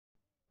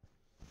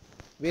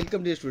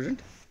Welcome dear student.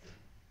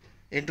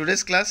 In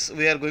today's class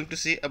we are going to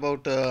see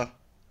about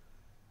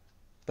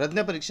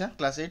प्रज्ञा परीक्षा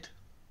class 8.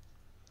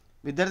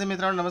 विद्यार्थी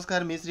मित्रांनो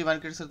नमस्कार, मी Shri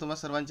Wankhede sir तुम्हा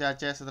सर्वांचे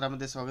आजच्या या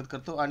सत्रामध्ये स्वागत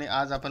करतो. आणि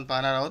आज आपण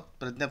पाहणार आहोत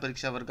प्रज्ञा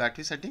परीक्षा वर्ग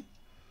 8वी साठी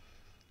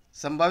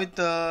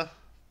संभावित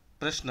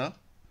प्रश्न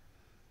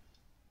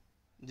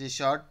जे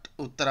शॉर्ट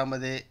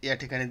उत्तरामध्ये या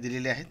ठिकाणी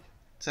दिलेले आहेत.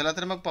 चला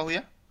तर मग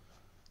पाहूया.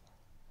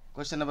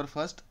 Question number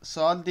first,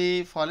 solve the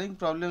following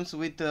problems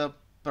with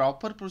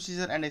proper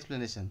procedure and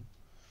explanation.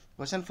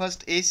 Question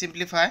first, A,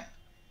 simplify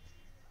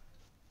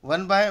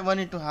 1 by 1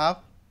 into half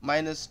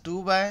minus 2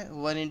 by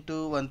 1 into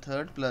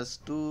 1/3 plus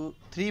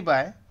 3 by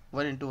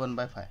 1 into 1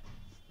 by 5.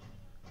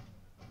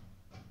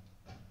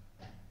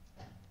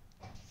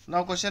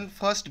 Now question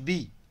first, B,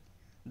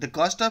 the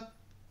cost of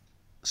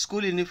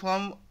school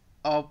uniform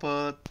of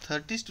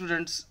 30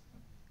 students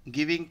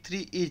giving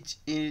 3 each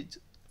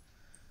is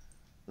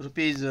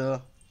rupees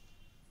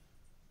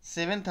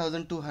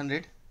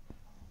 7,200.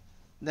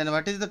 Then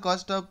what is the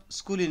cost of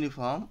school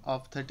uniform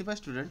of 35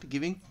 students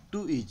giving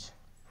 2 each?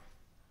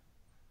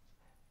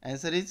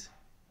 Answer is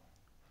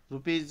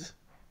rupees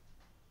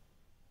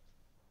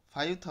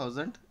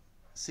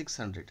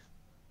 5,600.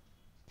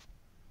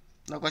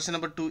 Now question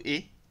number 2A.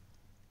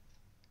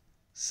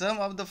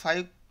 Sum of the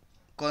 5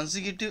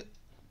 consecutive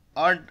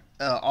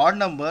odd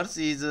numbers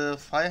is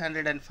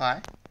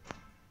 505.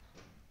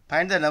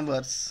 Find the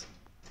numbers.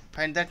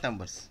 Find that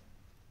numbers.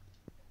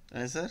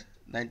 Answer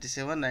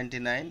 97,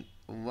 99,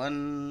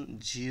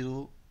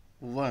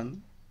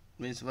 101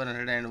 means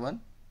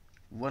 101,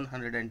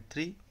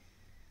 103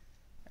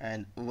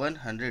 and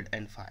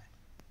 105.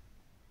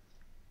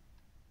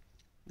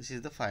 This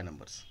is the 5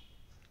 numbers.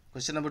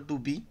 Question number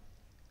 2B.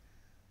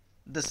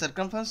 The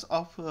circumference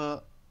of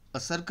a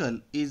circle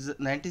is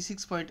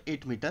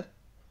 96.8 meter.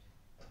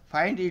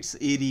 Find its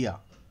area.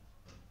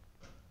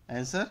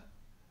 Answer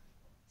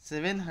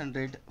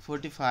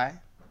 745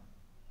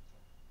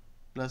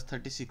 plus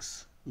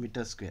 36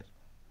 meter square.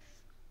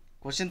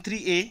 Question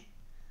 3A.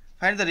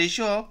 Find the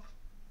ratio of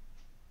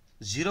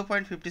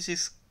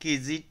 0.56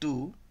 kg to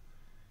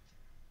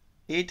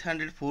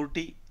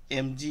 840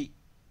 mg.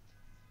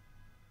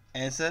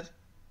 Answer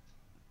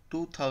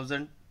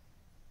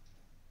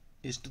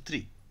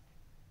 2000:3.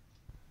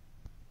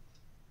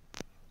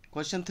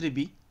 Question 3B.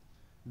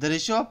 The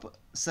ratio of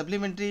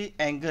supplementary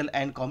angle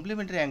and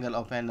complementary angle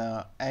of an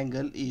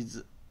angle is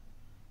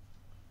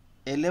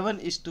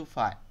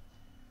 11:5.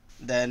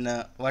 Then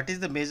what is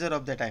the measure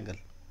of that angle?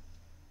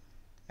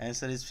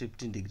 Answer is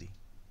 15 degree.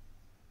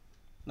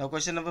 Now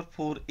question number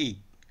 4A.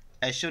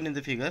 As shown in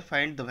the figure,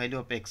 find the value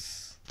of x.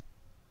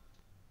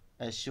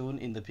 As shown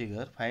in the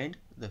figure, find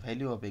the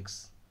value of x.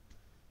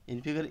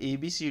 In figure,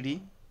 ABCD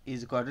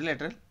is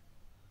quadrilateral.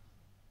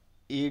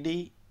 AD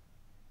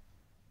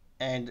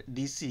and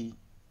DC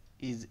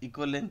is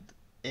equal length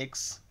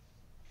x.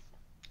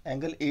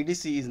 Angle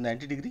ADC is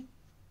 90 degree.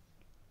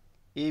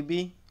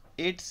 AB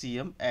 8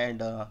 cm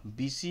and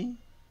BC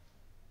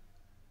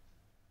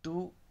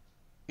 2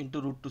 into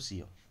root 2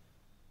 cm.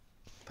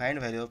 Find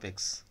value of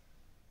x.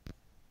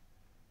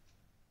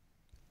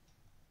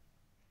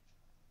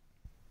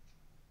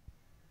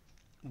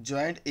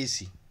 Joint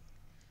AC.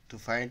 To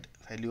find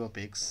value of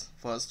x,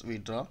 first we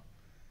draw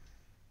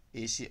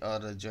AC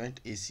or a joint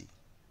AC.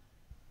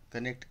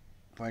 Connect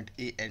point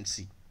A and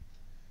C.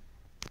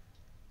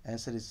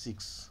 Answer is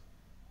 6.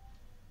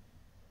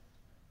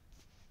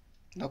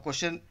 Now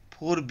question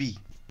 4B.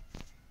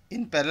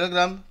 In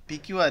parallelogram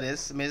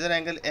PQRS, measure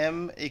angle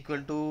M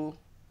equal to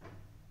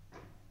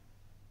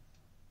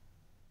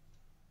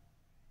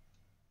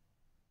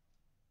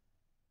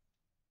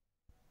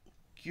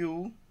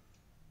Q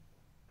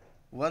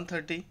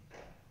 130.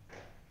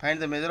 Find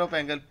the measure of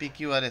angle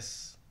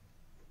PQRS.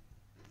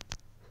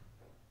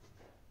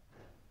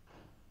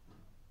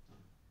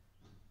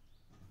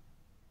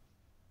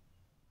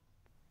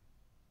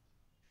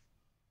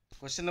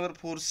 Question number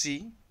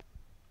 4C.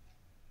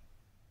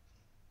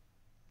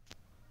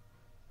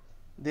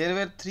 There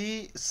were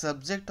 3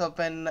 subjects of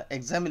an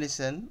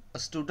examination. A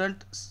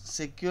student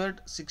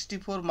secured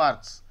 64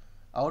 marks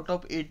out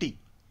of 80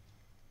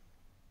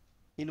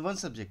 in one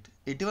subject,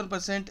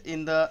 81%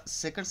 in the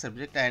second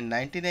subject and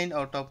 99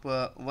 out of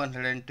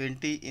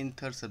 120 in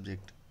third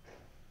subject.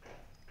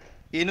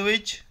 In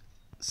which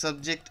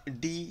subject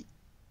D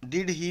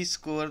did he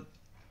score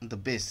the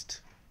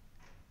best?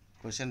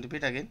 Question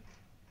repeat again.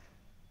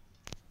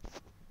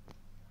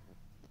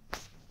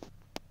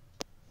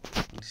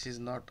 This is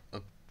not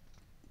a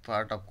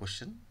part of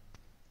question.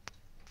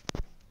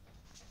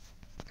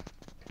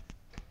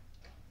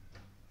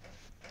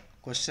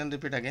 Question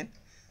repeat again.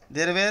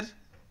 There were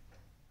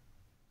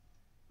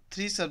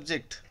 3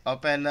 subjects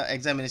of an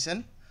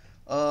examination.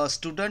 A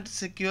student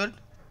secured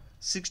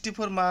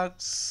 64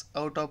 marks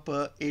out of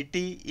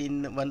 80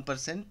 in one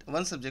subject,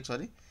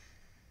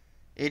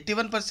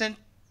 81%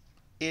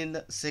 in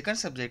the second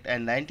subject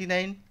and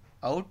 99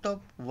 out of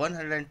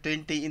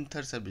 120 in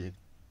third subject.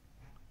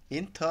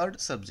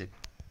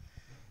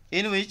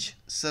 In which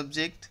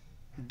subject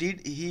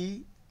did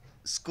he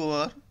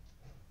score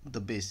the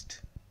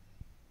best?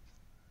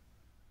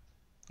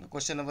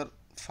 Question number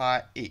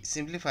 5a.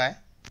 Simplify.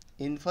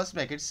 In first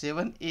bracket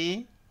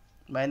 7a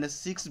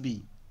minus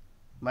 6b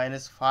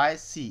minus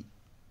 5c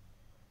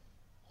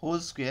whole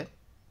square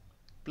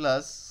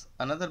plus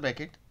another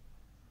bracket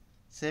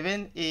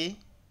 7a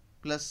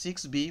plus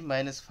 6b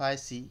minus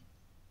 5c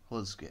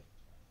whole square.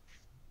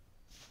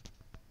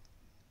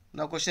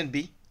 Now question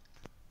B.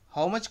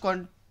 How much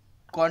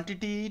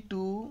quantity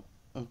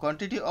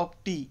of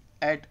tea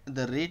at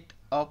the rate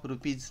of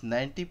rupees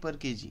 90 per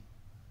kg?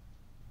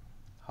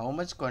 How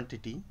much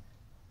quantity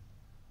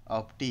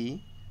of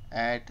tea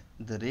at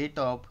the rate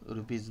of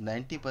rupees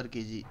 90 per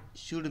kg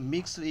should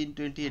mix in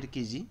 28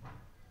 kg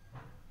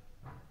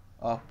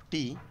of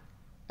tea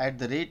at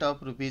the rate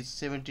of rupees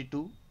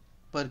 72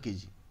 per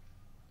kg,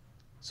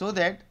 so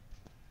that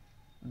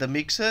the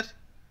mixture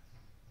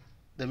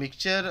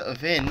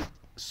when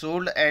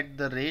sold at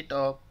the rate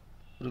of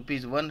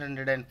rupees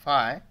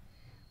 105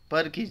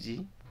 per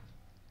kg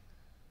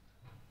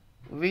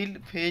will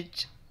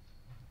fetch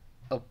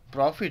a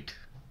profit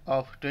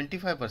of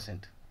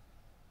 25%.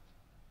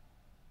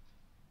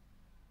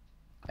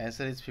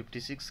 Answer is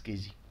 56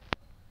 kg.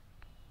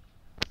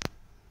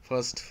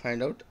 First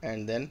find out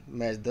and then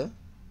match the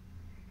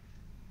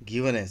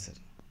given answer.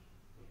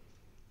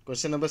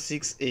 Question number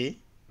 6a.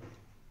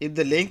 If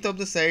the length of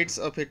the sides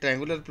of a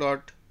triangular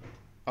plot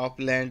of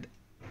land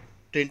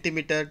 20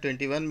 meter,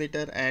 21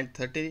 meter and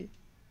 13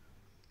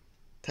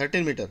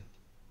 meter,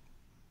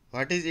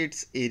 what is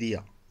its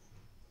area?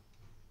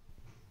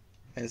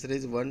 Answer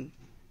is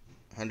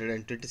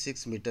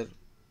 126 meter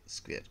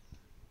square.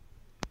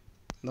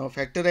 Now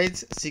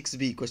factorize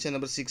 6b. Question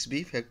number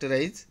 6b.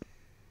 Factorize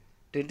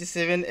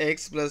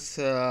 27x plus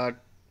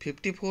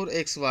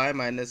 54xy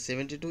minus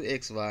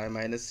 72xy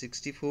minus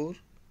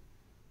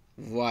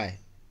 64y.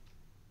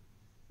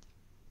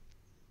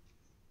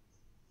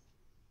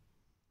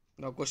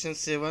 Now question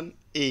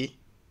 7a.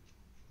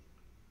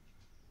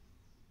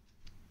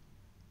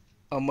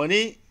 A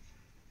money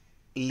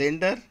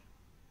lender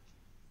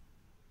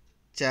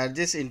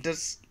charges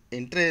interest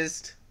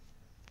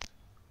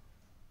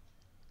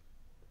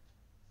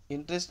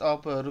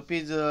of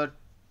rupees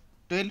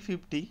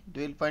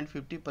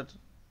 12.50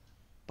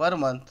 per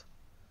month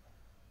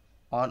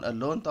on a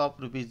loan of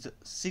rupees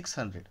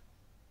 600.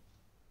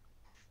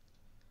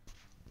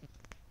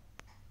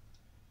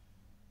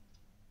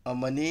 A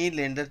money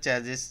lender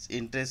charges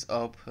interest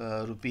of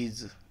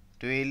rupees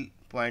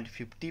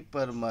 12.50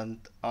 per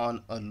month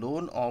on a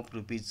loan of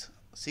rupees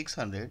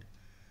 600.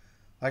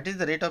 What is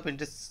the rate of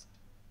interest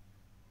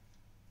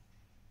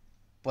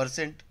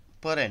percent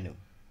per annum?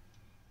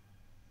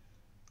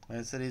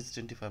 Answer is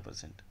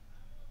 25%.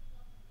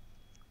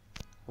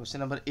 Question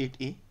number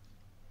 8a.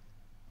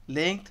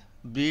 Length,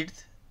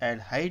 breadth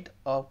and height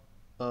of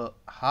a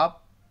half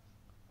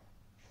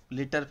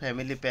liter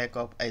family pack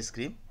of ice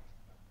cream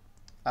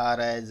are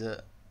as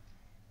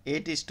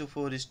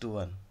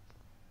 8:4:1.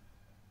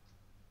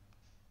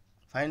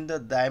 Find the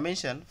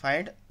dimension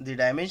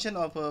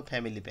of a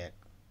family pack.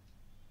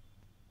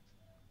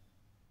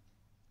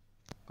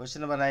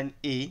 Question number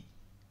 9a.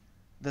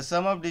 The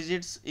sum of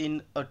digits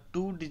in a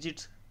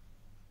 2-digit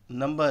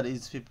number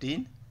is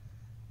 15.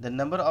 The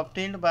number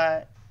obtained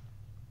by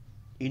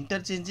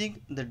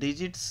interchanging the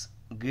digits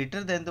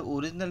greater than the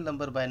original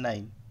number by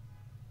 9.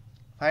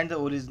 Find the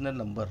original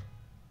number.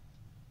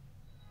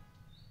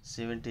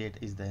 78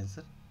 is the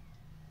answer.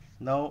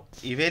 Now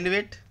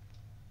evaluate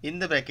in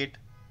the bracket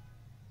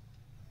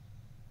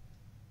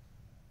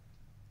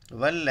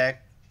 1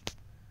 lakh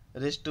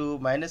raised to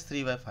minus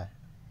 3 by 5.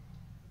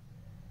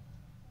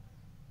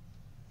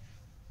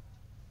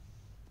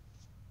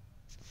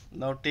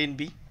 Now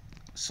 10b.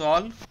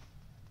 Solve.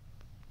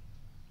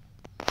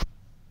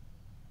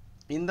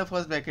 In the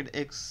first bracket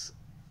x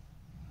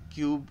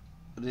cube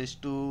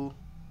raised to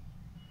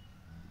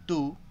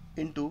 2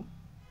 into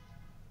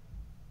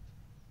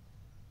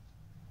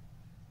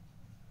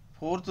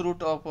 4th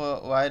root of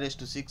y raised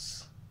to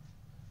 6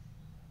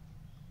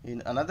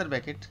 in another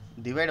bracket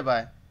divided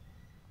by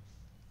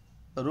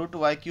root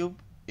y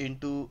cube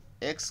into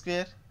x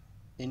square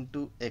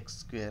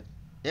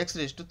x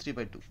raised to 3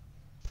 by 2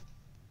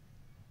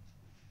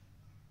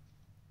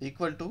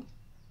 equal to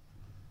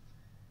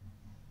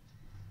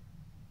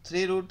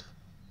 3 root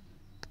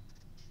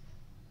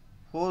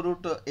 4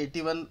 root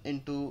 81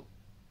 into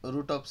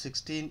root of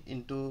 16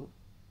 into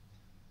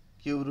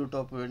cube root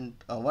of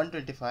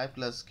 125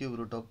 plus cube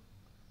root of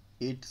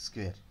 8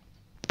 square.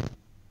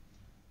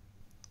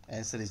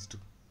 Answer is 2.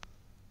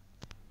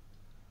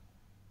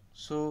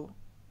 So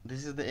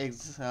this is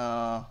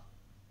the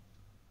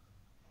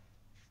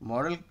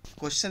model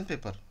question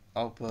paper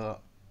of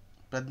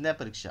प्रज्ञा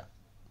परीक्षा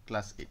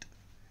class 8.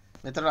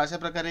 मित्रांनो अशा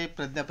प्रकारे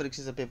प्रज्ञा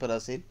परीक्षेचा paper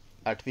असेल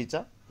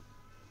 8वीचा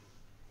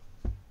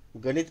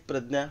गणित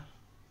प्रज्ञा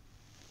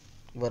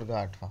वर्ग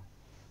 8.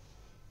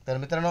 तर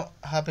मित्रांनो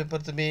हा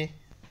पेपर तुम्ही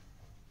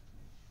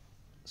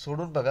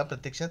सोडून बघा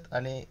प्रत्यक्षात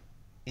आणि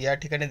या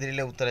ठिकाणी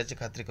दिलेल्या उत्तराची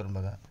खात्री करून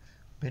बघा.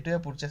 भेटूया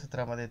पुढच्या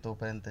सत्रामध्ये.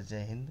 तोपर्यंत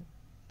जय हिंद,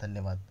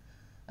 धन्यवाद.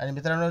 आणि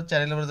मित्रांनो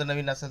चॅनलवर जर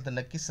नवीन असाल तर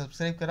नक्की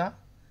सबस्क्राईब करा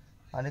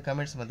आणि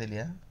कमेंट्समध्ये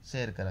लिहा,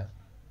 शेअर करा.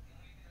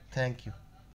 थँक्यू.